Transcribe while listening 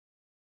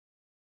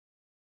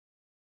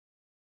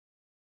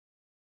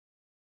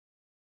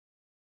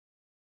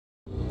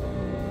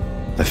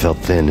I felt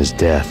thin as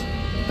death.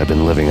 I'd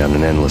been living on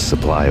an endless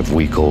supply of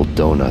week-old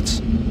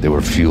donuts. They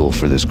were fuel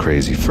for this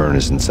crazy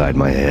furnace inside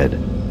my head.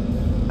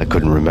 I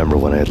couldn't remember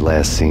when I had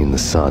last seen the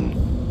sun.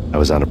 I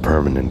was on a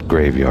permanent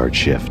graveyard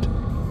shift.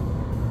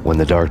 When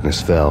the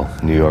darkness fell,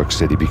 New York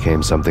City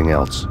became something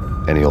else,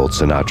 any old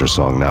Sinatra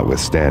song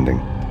notwithstanding.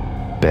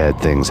 Bad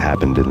things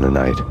happened in the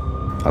night,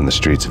 on the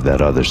streets of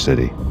that other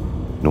city,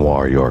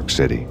 Noir York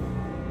City.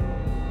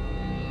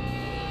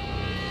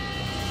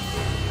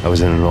 I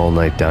was in an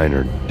all-night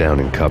diner,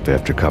 downing cup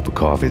after cup of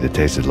coffee that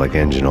tasted like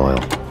engine oil,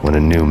 when a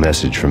new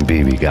message from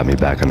BB got me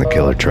back on the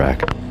killer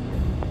track.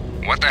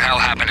 What the hell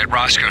happened at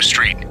Roscoe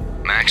Street?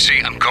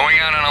 Maxie, I'm going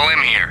out on a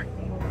limb here.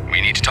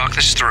 We need to talk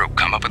this through,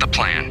 come up with a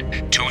plan.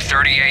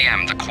 2:30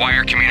 a.m., the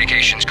Choir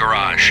Communications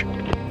Garage.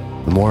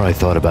 The more I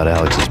thought about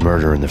Alex's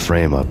murder and the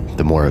frame-up,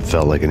 the more it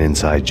felt like an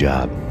inside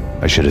job.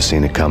 I should have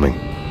seen it coming.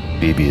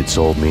 BB had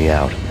sold me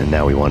out, and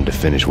now he wanted to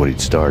finish what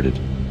he'd started.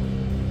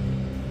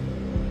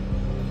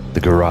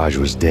 The garage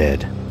was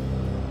dead.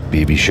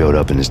 BB showed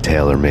up in his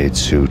tailor-made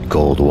suit,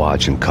 gold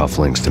watch, and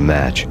cufflinks to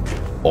match,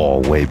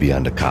 all way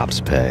beyond a cop's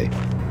pay.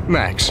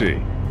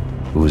 Maxie.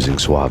 Oozing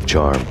suave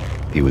charm,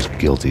 he was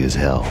guilty as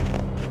hell.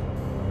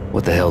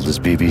 What the hell does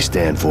BB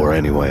stand for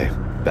anyway?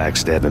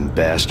 Backstabbing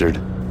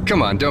bastard?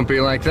 Come on, don't be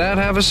like that.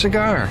 Have a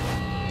cigar.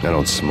 I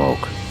don't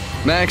smoke.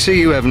 Maxie,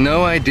 you have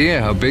no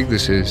idea how big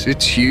this is.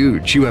 It's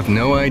huge. You have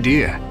no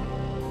idea.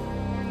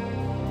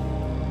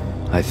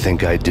 I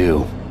think I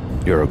do.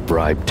 You're a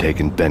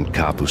bribe-taking bent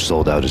cop who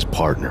sold out his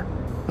partner.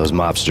 Those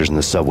mobsters in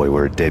the subway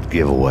were a dead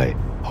giveaway.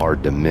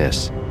 Hard to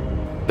miss.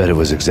 Bet it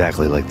was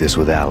exactly like this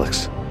with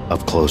Alex.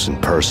 Up close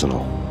and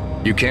personal.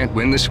 You can't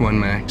win this one,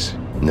 Max.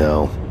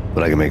 No,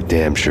 but I can make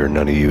damn sure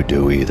none of you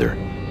do either.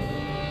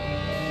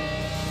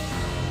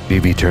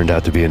 BB turned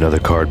out to be another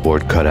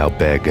cardboard cutout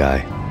bad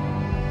guy.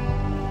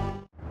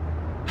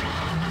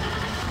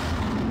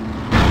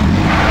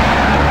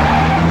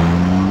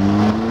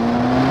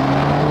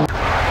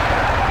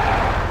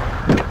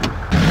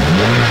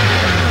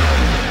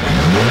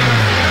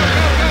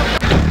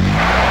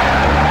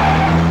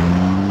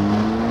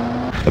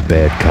 A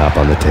bad cop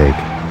on the take,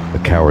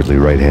 a cowardly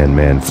right-hand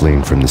man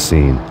fleeing from the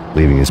scene,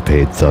 leaving his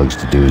paid thugs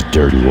to do his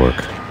dirty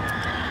work.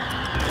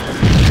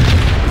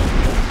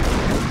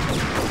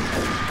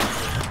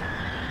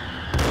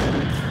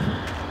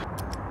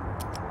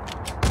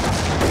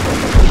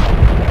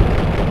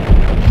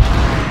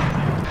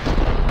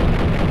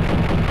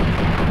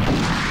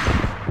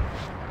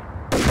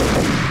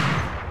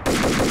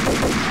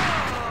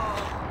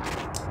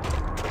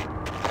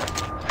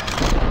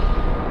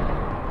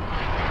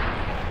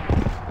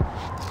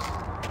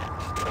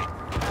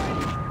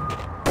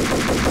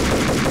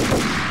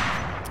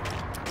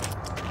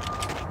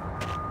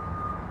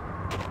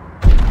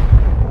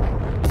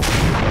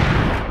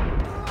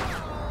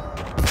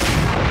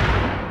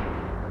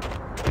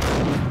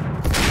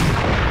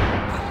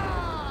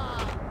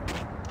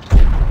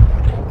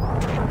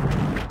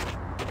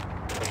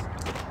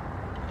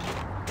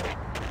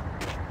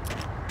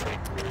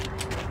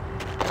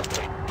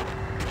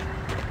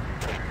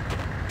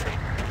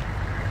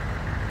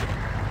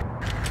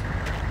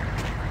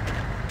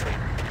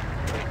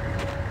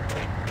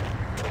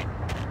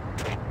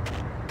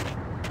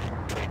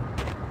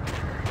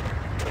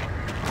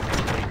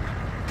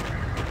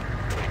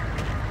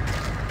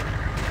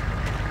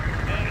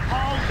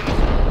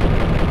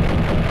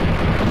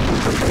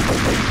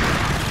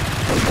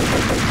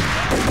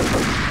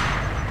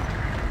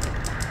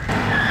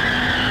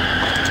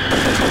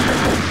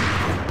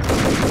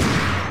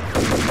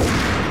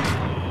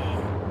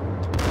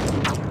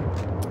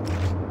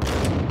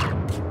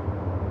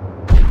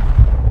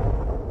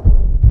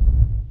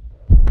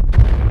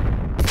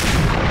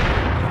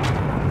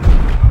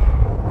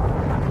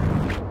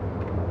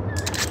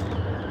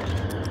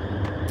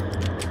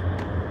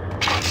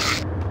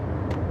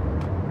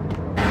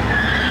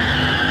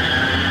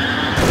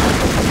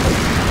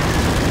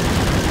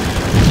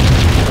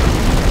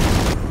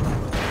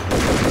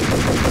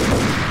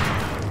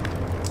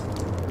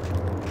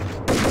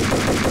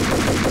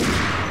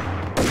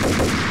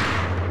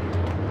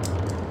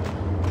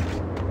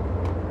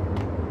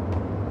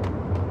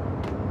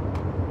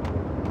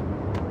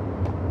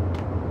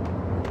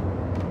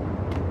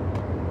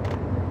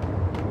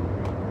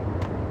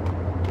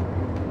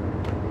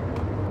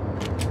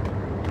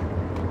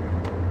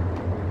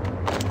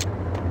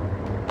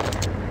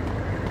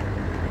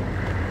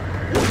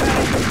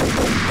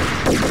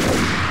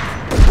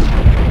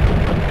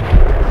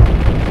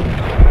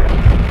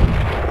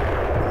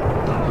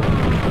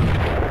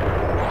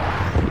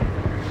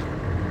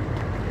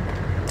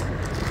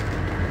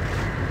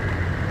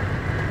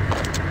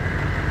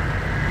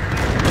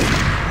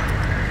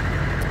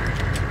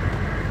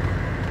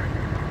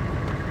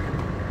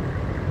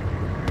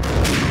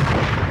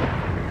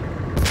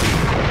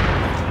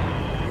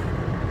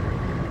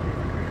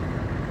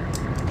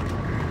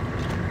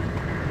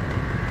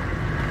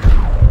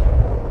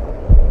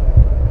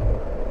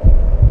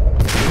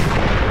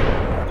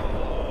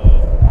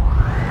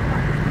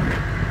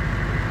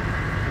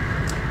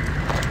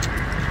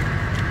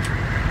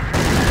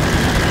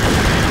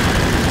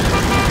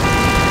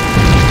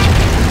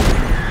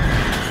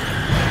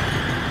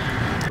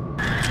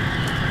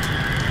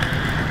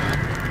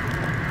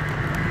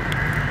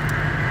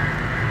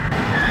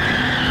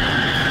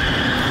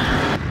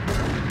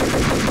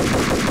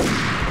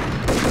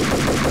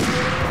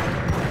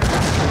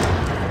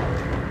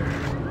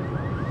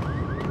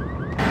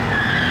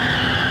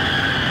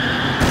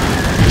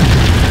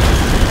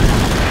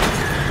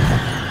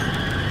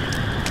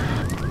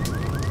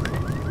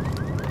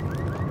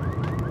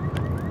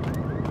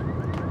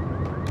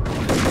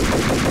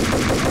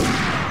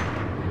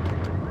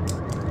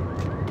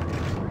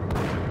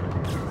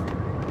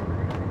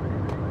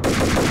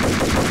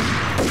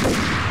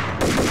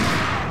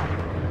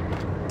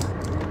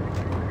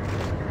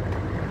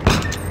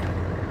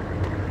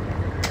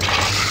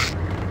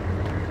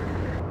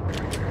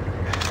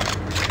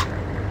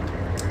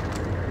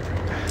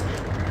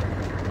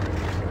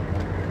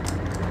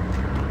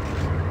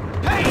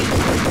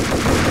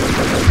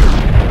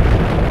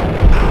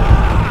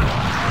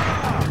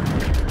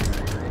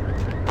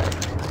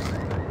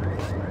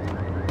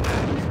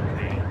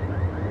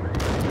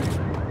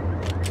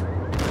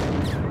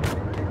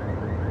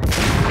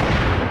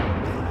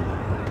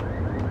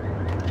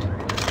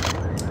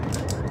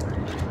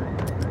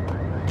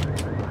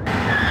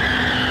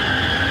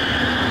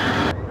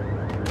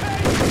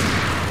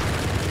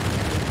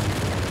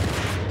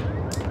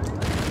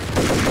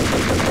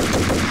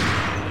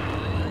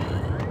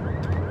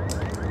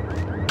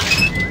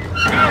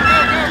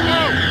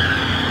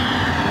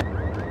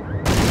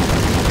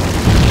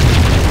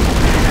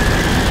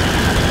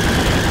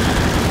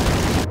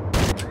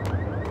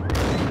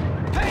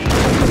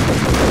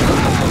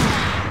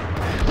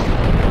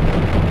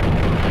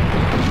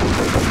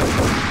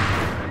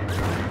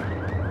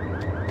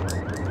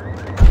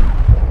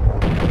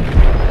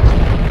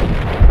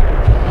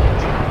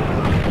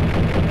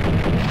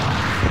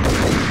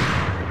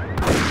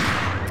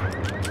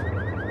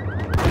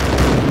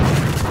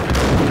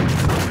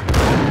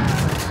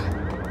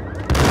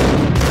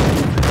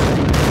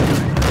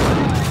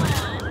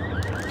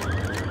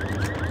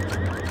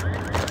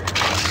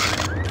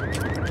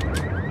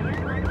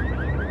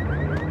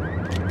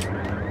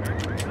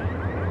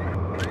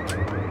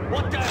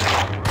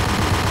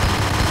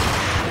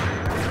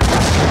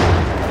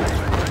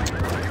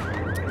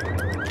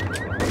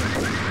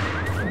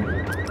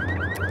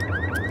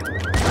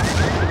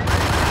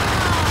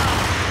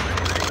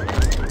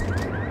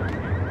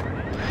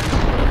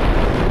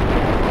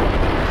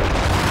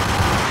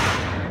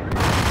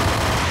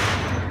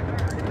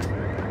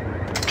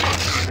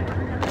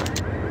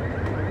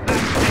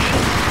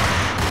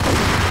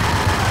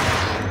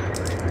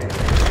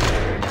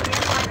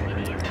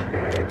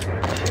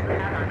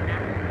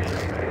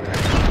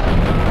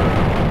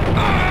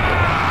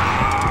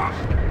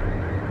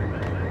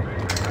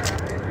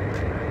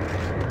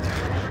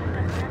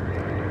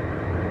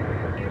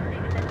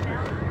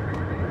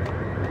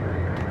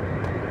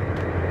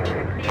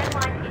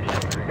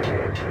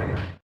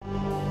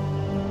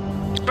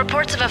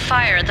 reports of a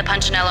fire at the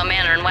Punchinello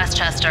Manor in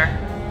Westchester.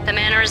 The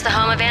manor is the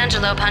home of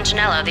Angelo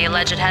Punchinello, the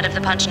alleged head of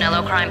the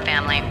Punchinello crime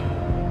family.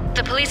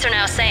 The police are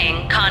now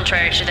saying,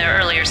 contrary to their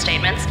earlier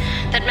statements,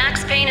 that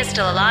Max Payne is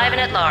still alive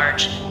and at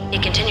large. He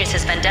continues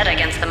his vendetta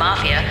against the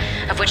Mafia,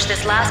 of which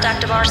this last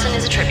act of arson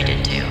is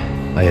attributed to.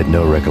 I had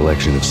no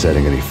recollection of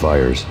setting any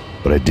fires,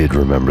 but I did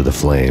remember the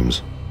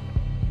flames.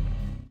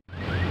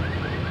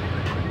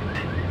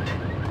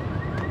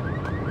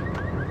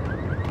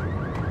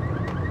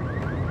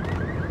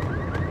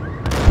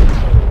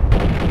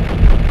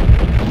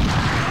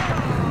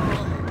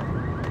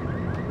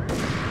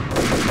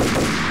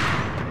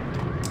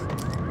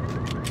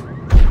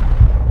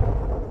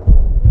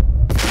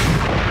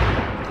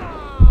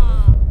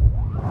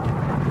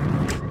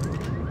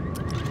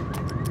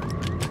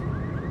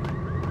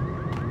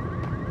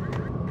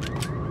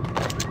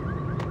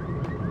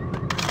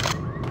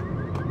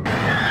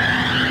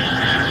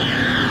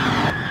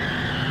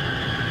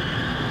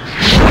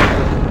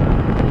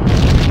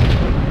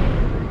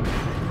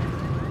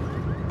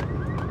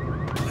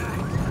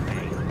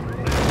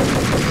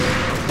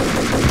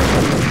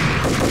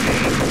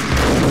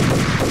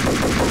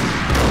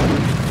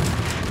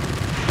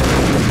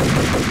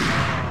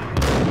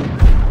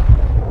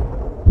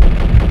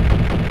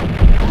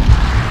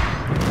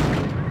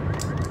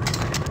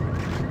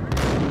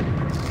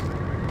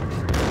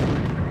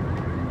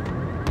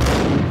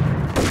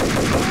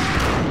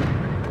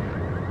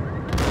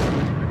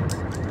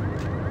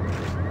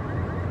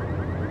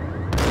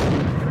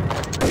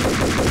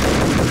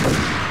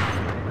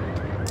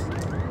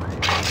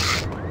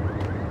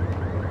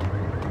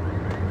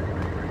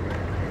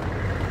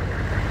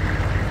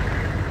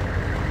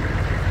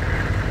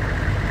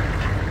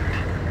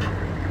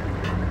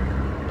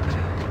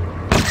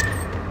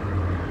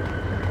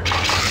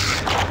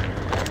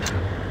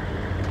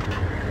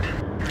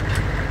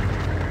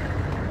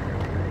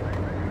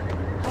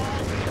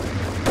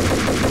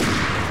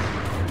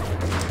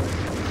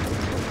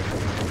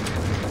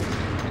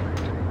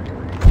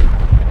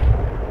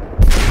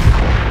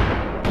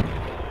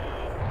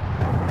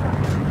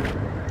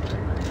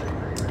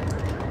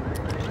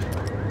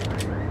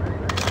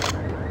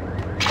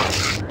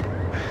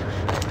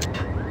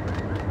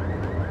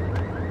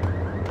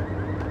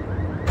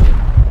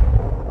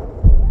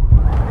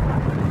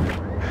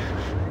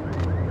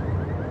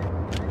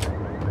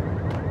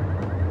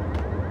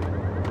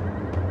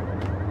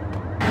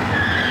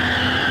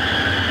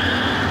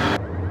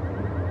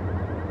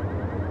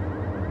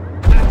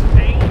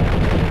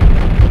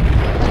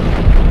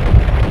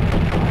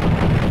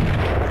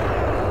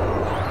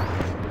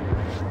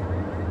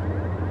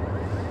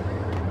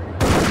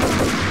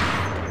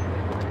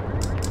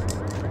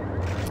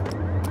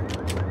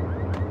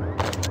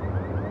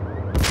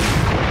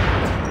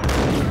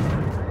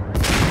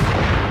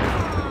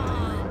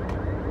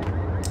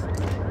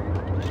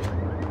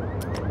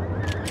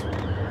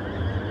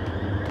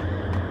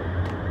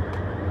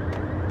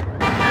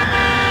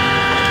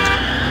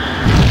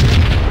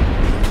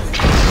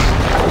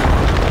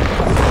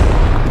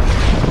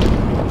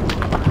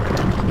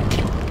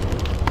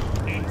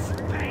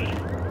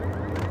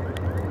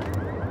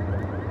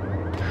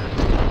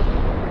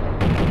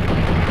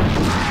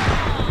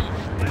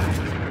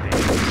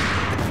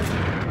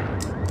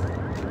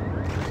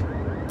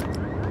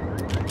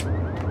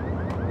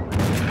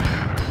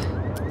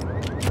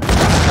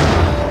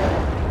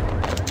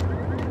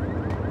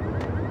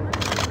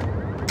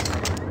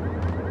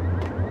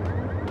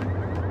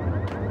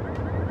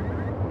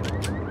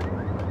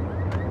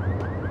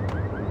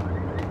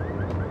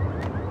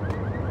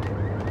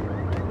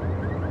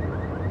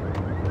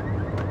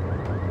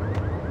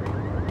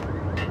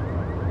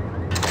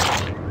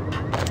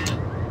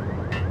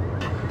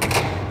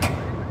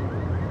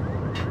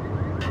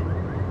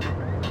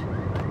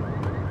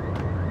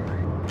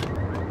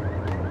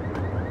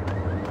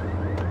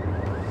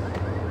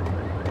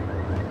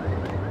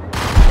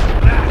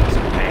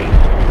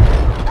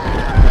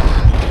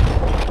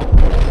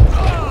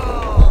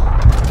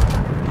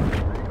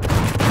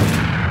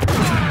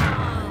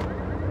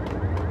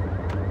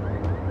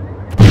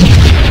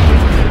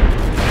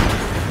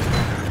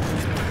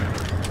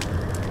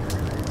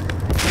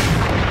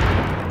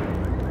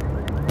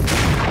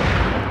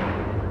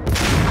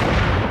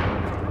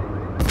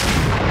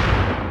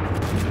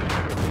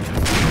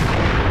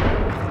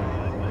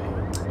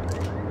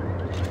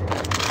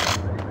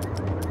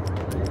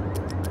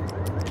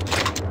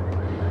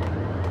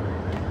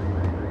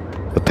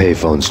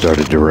 payphone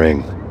started to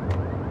ring.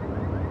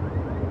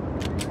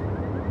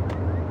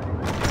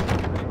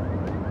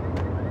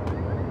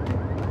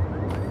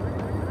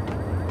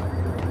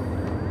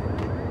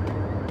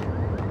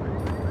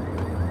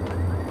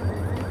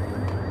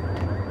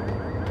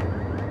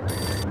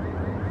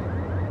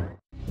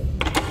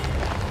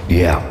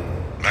 Yeah.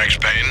 Max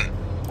Payne?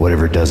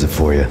 Whatever does it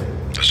for you.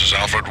 This is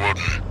Alfred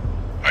Woden.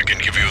 I can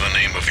give you the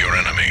name of your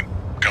enemy.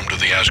 Come to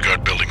the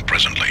Asgard building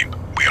presently.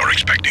 We are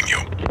expecting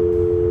you.